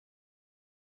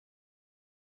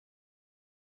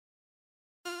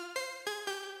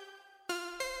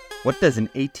What does an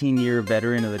 18-year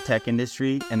veteran of the tech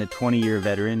industry and a 20-year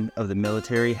veteran of the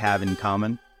military have in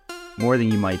common? More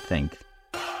than you might think.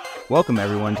 Welcome,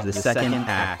 everyone, to the Second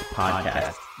Act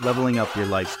Podcast, leveling up your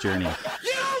life's journey. You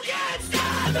can't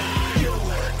stop me! You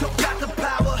don't got the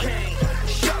power,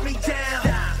 shut me down.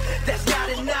 That's not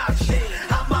an option.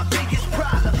 I'm my biggest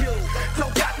problem. You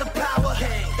don't got the power,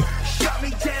 shut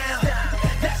me down.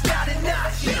 That's not an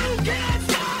option. You can't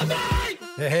stop me!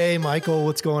 Hey, Michael,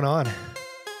 what's going on?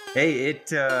 Hey,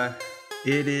 it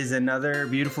is another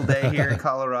beautiful day here in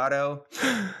Colorado.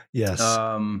 Yes.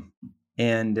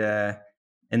 And the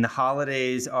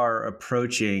holidays are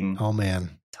approaching. Oh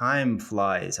man, time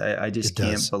flies. I just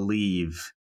can't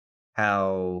believe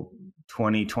how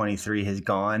 2023 has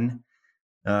gone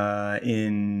by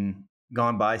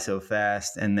so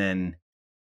fast, and then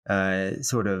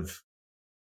sort of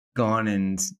gone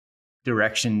in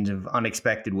directions of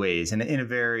unexpected ways, and in a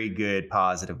very good,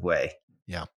 positive way.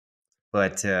 Yeah.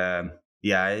 But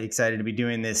excited to be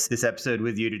doing this episode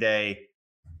with you today.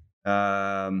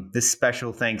 This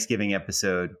special Thanksgiving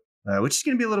episode, which is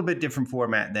going to be a little bit different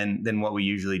format than what we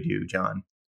usually do, John.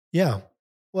 Yeah.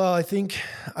 Well, I think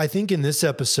in this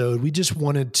episode, we just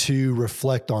wanted to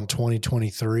reflect on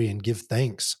 2023 and give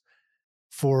thanks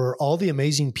for all the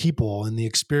amazing people and the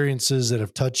experiences that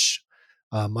have touched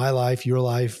my life, your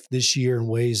life this year in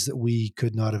ways that we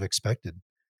could not have expected.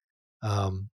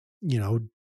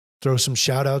 Throw some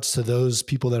shout outs to those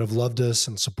people that have loved us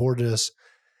and supported us,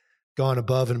 gone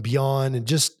above and beyond,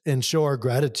 and show our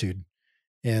gratitude,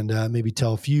 and maybe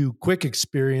tell a few quick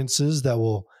experiences that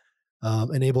will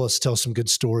enable us to tell some good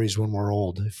stories when we're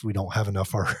old, if we don't have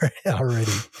enough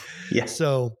already. Yeah.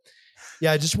 So,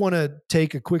 I just want to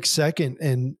take a quick second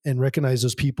and recognize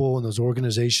those people and those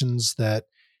organizations that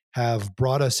have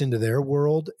brought us into their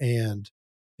world and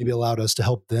maybe allowed us to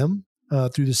help them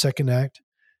through the second act.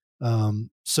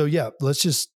 Let's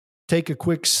just take a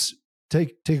quick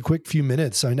few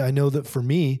minutes. I know that for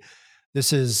me,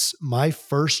 this is my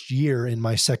first year in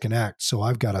my second act. So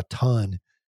I've got a ton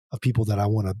of people that I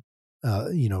want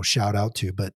to, shout out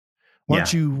to, but why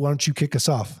don't you kick us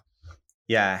off?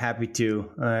 Yeah, happy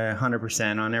to.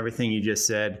 100% on everything you just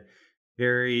said.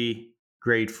 Very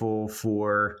grateful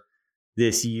for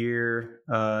this year,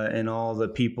 and all the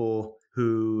people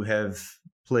who have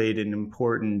played an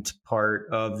important part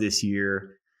of this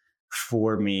year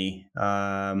for me.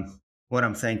 What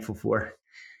I'm thankful for.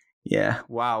 Yeah.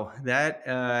 Wow.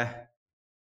 That,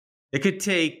 it could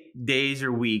take days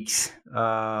or weeks,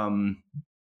 in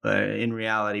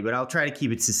reality, but I'll try to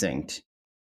keep it succinct.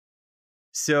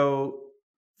 So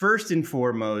first and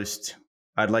foremost,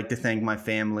 I'd like to thank my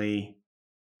family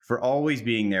for always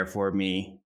being there for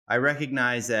me. I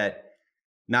recognize that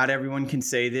not everyone can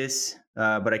say this,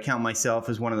 but I count myself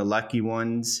as one of the lucky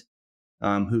ones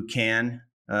who can,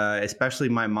 especially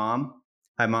my mom.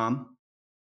 Hi, Mom.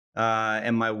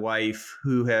 And my wife,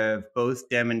 who have both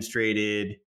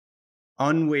demonstrated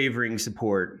unwavering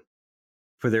support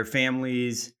for their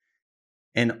families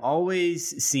and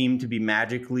always seem to be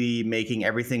magically making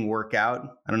everything work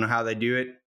out. I don't know how they do it.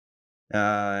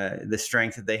 The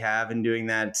strength that they have in doing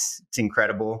that, it's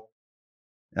incredible.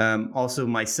 Also,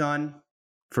 my son,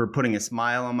 for putting a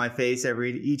smile on my face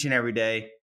each and every day.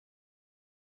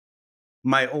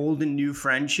 My old and new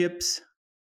friendships,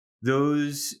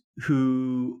 those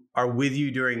who are with you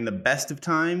during the best of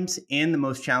times and the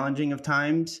most challenging of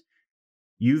times,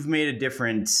 you've made a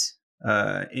difference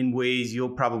in ways you'll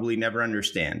probably never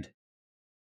understand.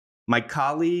 My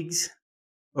colleagues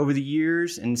over the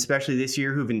years, and especially this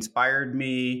year, who've inspired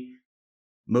me,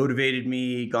 motivated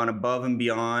me, gone above and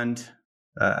beyond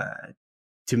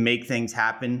to make things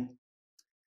happen.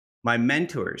 My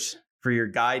mentors, for your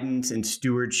guidance and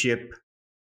stewardship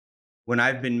when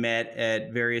I've been met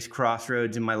at various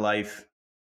crossroads in my life.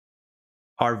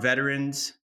 Our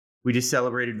veterans, we just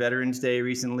celebrated Veterans Day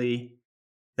recently.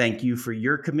 Thank you for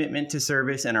your commitment to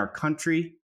service and our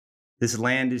country. This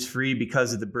land is free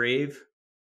because of the brave.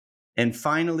 And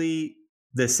finally,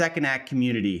 the Second Act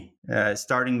community,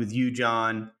 starting with you,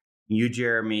 John, you,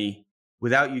 Jeremy.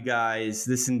 Without you guys,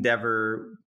 this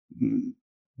endeavor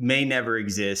may never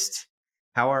exist.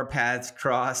 How our paths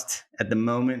crossed at the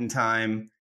moment in time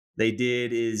they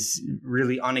did is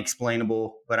really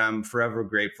unexplainable, but I'm forever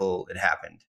grateful it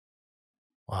happened.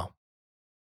 Wow.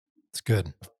 It's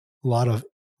good. A lot of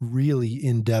really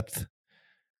in-depth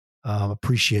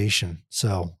appreciation.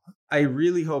 So I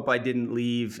really hope I didn't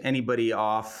leave anybody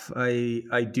off.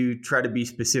 I do try to be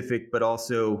specific, but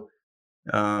also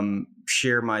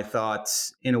share my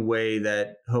thoughts in a way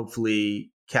that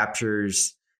hopefully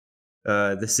captures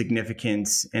the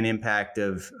significance and impact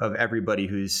of everybody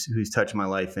who's touched my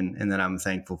life and that I'm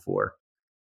thankful for.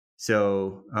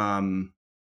 So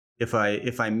if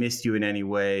I missed you in any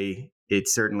way, it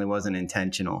certainly wasn't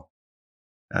intentional.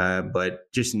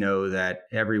 But just know that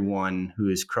everyone who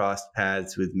has crossed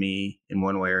paths with me in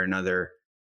one way or another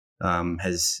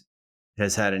has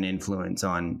had an influence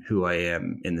on who I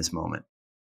am in this moment.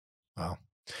 Wow.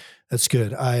 That's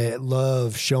good. I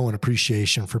love showing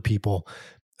appreciation for people.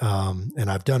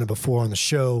 And I've done it before on the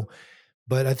show,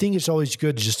 but I think it's always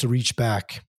good just to reach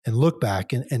back and look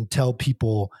back and tell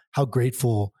people how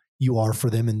grateful you are for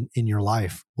them in your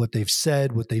life, what they've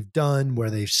said, what they've done, where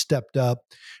they've stepped up,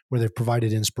 where they've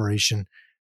provided inspiration.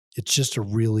 It's just a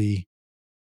really,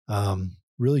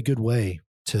 really good way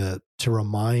to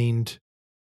remind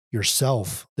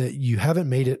yourself that you haven't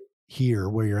made it here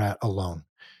where you're at alone,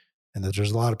 and that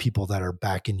there's a lot of people that are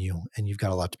backing you, and you've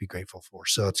got a lot to be grateful for.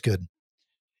 So it's good.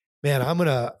 Man, I'm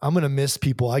gonna miss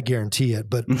people, I guarantee it.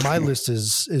 But my list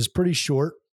is pretty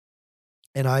short,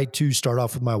 and I too start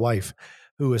off with my wife,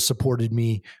 who has supported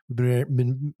me. We've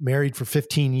been married for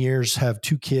 15 years, have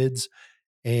 2 kids,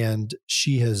 and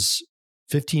she has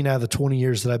 15 out of the 20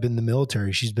 years that I've been in the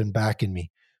military. She's been backing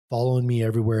me, following me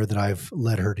everywhere that I've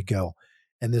led her to go.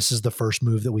 And this is the first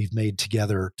move that we've made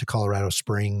together to Colorado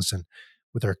Springs and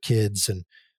with our kids. And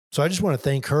so I just want to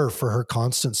thank her for her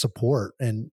constant support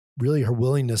and really her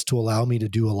willingness to allow me to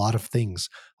do a lot of things,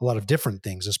 a lot of different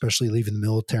things, especially leaving the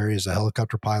military as a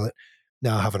helicopter pilot,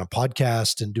 now having a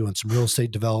podcast and doing some real estate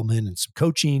development and some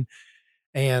coaching.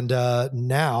 And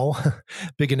now,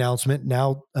 big announcement,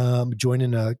 now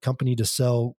joining a company to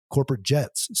sell corporate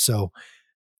jets. So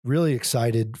really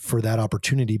excited for that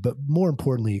opportunity, but more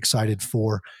importantly, excited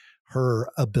for her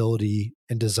ability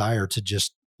and desire to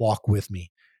just walk with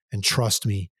me and trust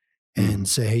me and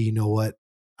say, hey, you know what?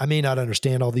 I may not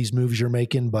understand all these moves you're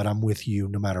making, but I'm with you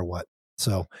no matter what.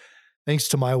 So thanks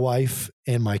to my wife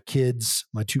and my kids,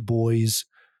 my 2 boys,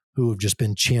 who have just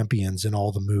been champions in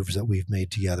all the moves that we've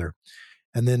made together.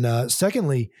 And then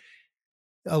secondly,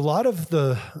 a lot of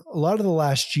the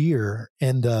last year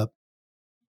and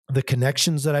the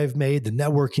connections that I've made, the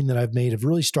networking that I've made have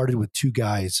really started with 2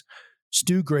 guys,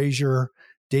 Stu Grazier,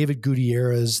 David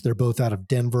Gutierrez. They're both out of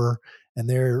Denver, and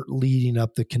they're leading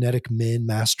up the Kinetic Men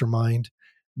Mastermind.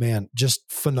 Man, just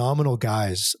phenomenal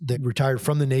guys that retired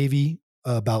from the Navy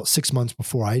about 6 months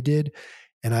before I did.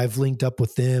 And I've linked up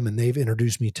with them, and they've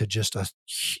introduced me to just a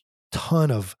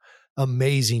ton of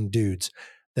amazing dudes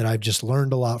that I've just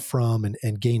learned a lot from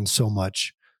and gained so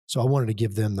much. So I wanted to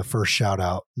give them the first shout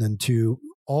out. And then to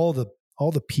all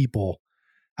the people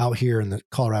out here in the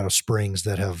Colorado Springs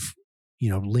that have,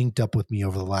 linked up with me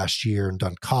over the last year and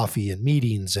done coffee and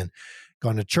meetings and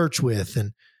gone to church with,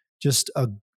 and just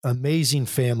an amazing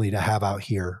family to have out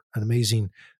here, an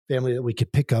amazing family that we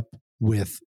could pick up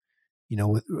with,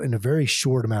 in a very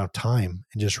short amount of time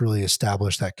and just really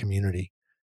establish that community.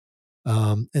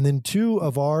 And then 2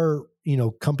 of our,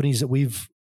 companies that we've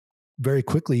very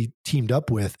quickly teamed up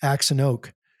with, Axe and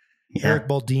Oak. Yeah. Eric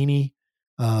Baldini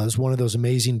is one of those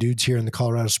amazing dudes here in the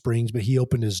Colorado Springs, but he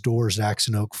opened his doors at Axe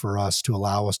and Oak for us to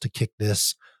allow us to kick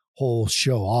this whole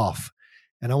show off.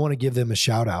 And I want to give them a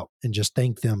shout out and just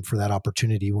thank them for that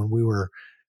opportunity. When we were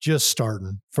just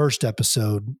starting, first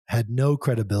episode, had no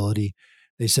credibility.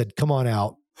 They said, come on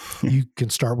out. You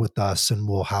can start with us and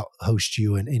we'll host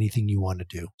you in anything you want to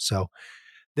do. So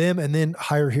them, and then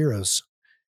Hire Heroes,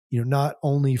 not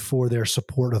only for their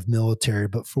support of military,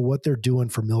 but for what they're doing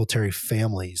for military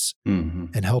families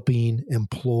and helping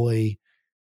employ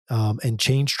and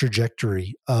change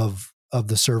trajectory of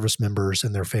the service members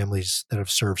and their families that have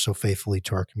served so faithfully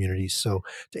to our communities. So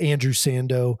to Andrew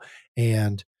Sando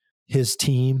and his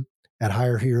team at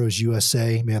Hire Heroes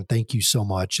USA, man, thank you so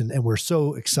much. And we're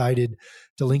so excited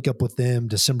to link up with them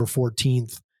December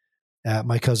 14th at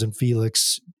my cousin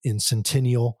Felix in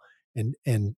Centennial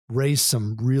and raise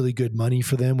some really good money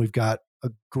for them. We've got a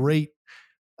great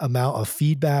amount of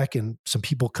feedback and some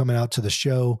people coming out to the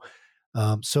show.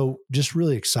 So just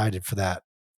really excited for that.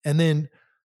 And then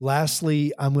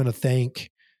lastly, I'm going to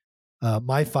thank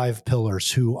my 5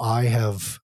 pillars, who I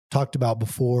have talked about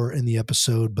before in the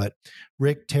episode, but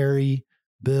Rick, Terry,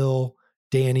 Bill,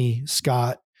 Danny,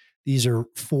 Scott, these are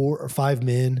 4 or 5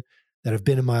 men that have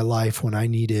been in my life when I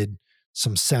needed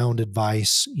some sound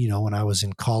advice. When I was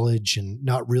in college and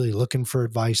not really looking for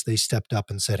advice, they stepped up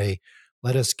and said, hey,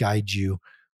 let us guide you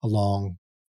along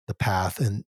the path.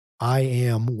 And I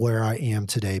am where I am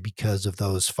today because of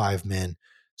those 5 men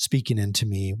speaking into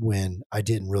me when I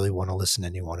didn't really want to listen to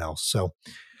anyone else. So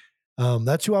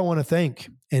that's who I want to thank.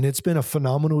 And it's been a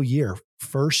phenomenal year.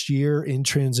 First year in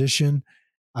transition.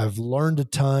 I've learned a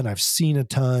ton. I've seen a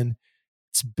ton.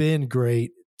 It's been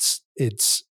great.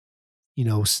 It's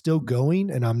still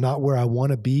going, and I'm not where I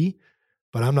want to be,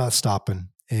 but I'm not stopping.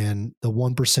 And the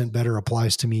 1% better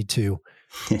applies to me too.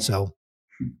 So,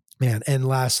 man. And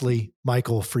lastly,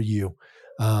 Michael, for you,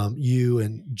 you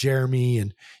and Jeremy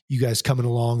and you guys coming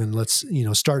along and let's,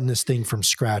 starting this thing from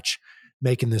scratch,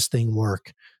 making this thing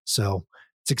work. So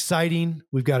it's exciting.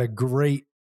 We've got a great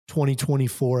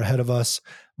 2024 ahead of us.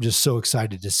 I'm just so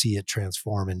excited to see it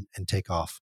transform and take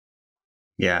off.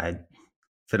 Yeah.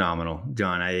 Phenomenal,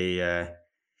 John.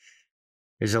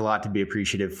 There's a lot to be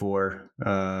appreciative for,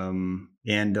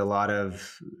 and a lot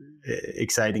of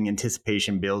exciting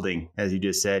anticipation building, as you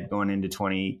just said, going into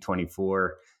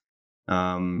 2024.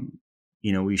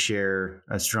 We share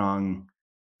a strong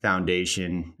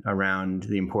foundation around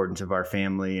the importance of our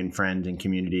family and friends and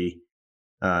community,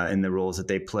 and the roles that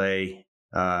they play.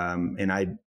 And I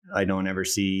don't ever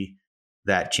see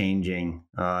that changing.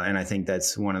 And I think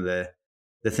that's one of the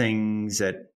things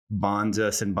that bonds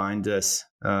us and binds us,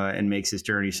 and makes this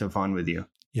journey so fun with you.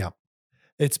 Yeah.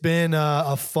 It's been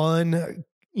a fun,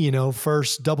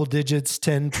 first double digits,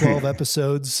 10, 12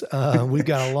 episodes. We've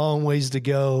got a long ways to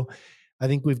go. I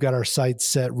think we've got our sights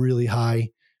set really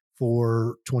high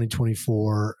for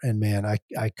 2024. And man,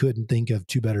 I couldn't think of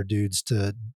two better dudes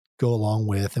to go along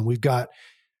with. And we've got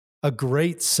a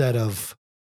great set of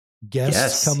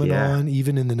guests coming on,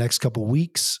 even in the next couple of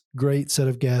weeks. Great set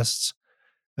of guests.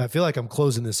 I feel like I'm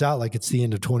closing this out like it's the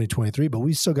end of 2023, but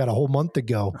we still got a whole month to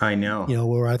go. I know.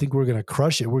 Where I think we're going to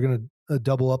crush it. We're going to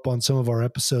double up on some of our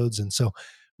episodes. And so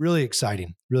really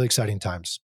exciting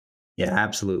times. Yeah,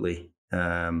 absolutely.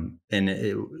 And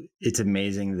it's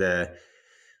amazing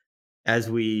as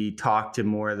we talk to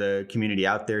more of the community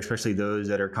out there, especially those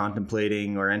that are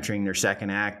contemplating or entering their second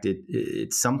act,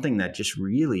 it's something that just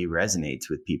really resonates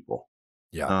with people.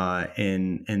 Yeah.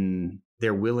 And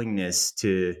their willingness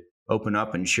to open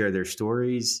up and share their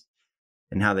stories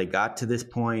and how they got to this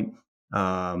point,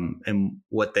 and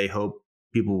what they hope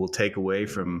people will take away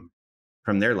from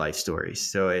their life stories.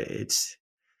 So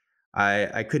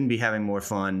I couldn't be having more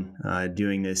fun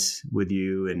doing this with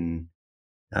you, and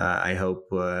I hope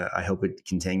it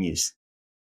continues.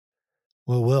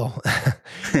 Well,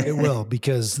 it will,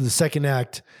 because the second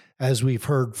act, as we've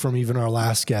heard from even our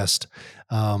last guest,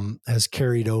 has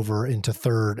carried over into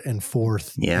third and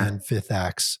fourth and fifth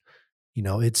acts.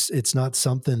 It's not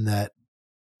something that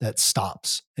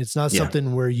stops. It's not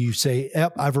something where you say,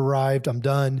 yep, I've arrived, I'm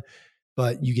done,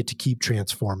 but you get to keep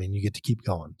transforming. You get to keep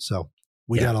going. So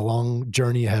we got a long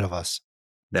journey ahead of us.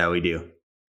 That we do.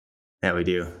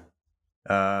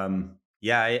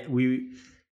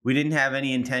 We didn't have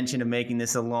any intention of making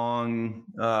this a long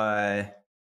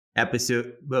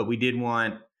episode, but we did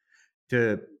want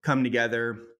to come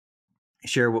together,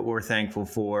 share what we're thankful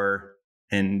for,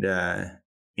 and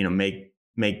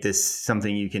make this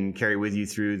something you can carry with you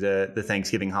through the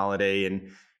Thanksgiving holiday.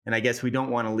 And I guess we don't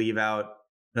want to leave out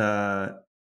our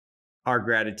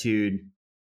gratitude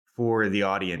for the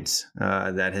audience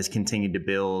that has continued to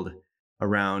build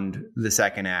around the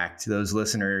second act, those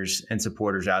listeners and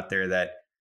supporters out there that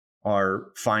are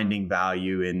finding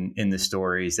value in the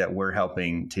stories that we're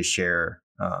helping to share.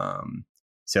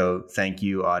 So thank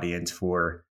you, audience,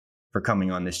 for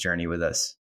coming on this journey with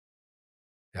us.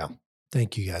 Yeah.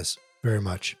 Thank you guys very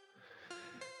much.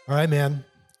 All right, man.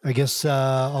 I guess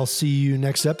I'll see you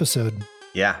next episode.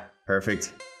 Yeah.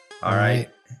 Perfect. All right.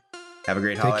 Have a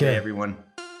great holiday, everyone.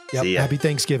 Yep. See ya. Happy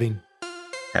Thanksgiving.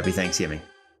 Happy Thanksgiving.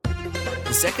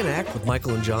 The Second Act with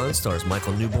Michael and John stars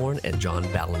Michael Newborn and John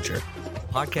Ballinger. The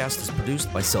podcast is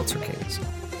produced by Seltzer Kings.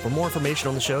 For more information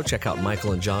on the show, check out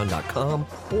michaelandjohn.com,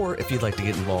 or if you'd like to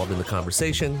get involved in the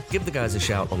conversation, give the guys a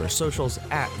shout on their socials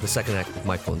at The Second Act with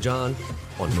Michael and John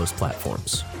on most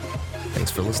platforms.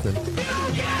 Thanks for listening.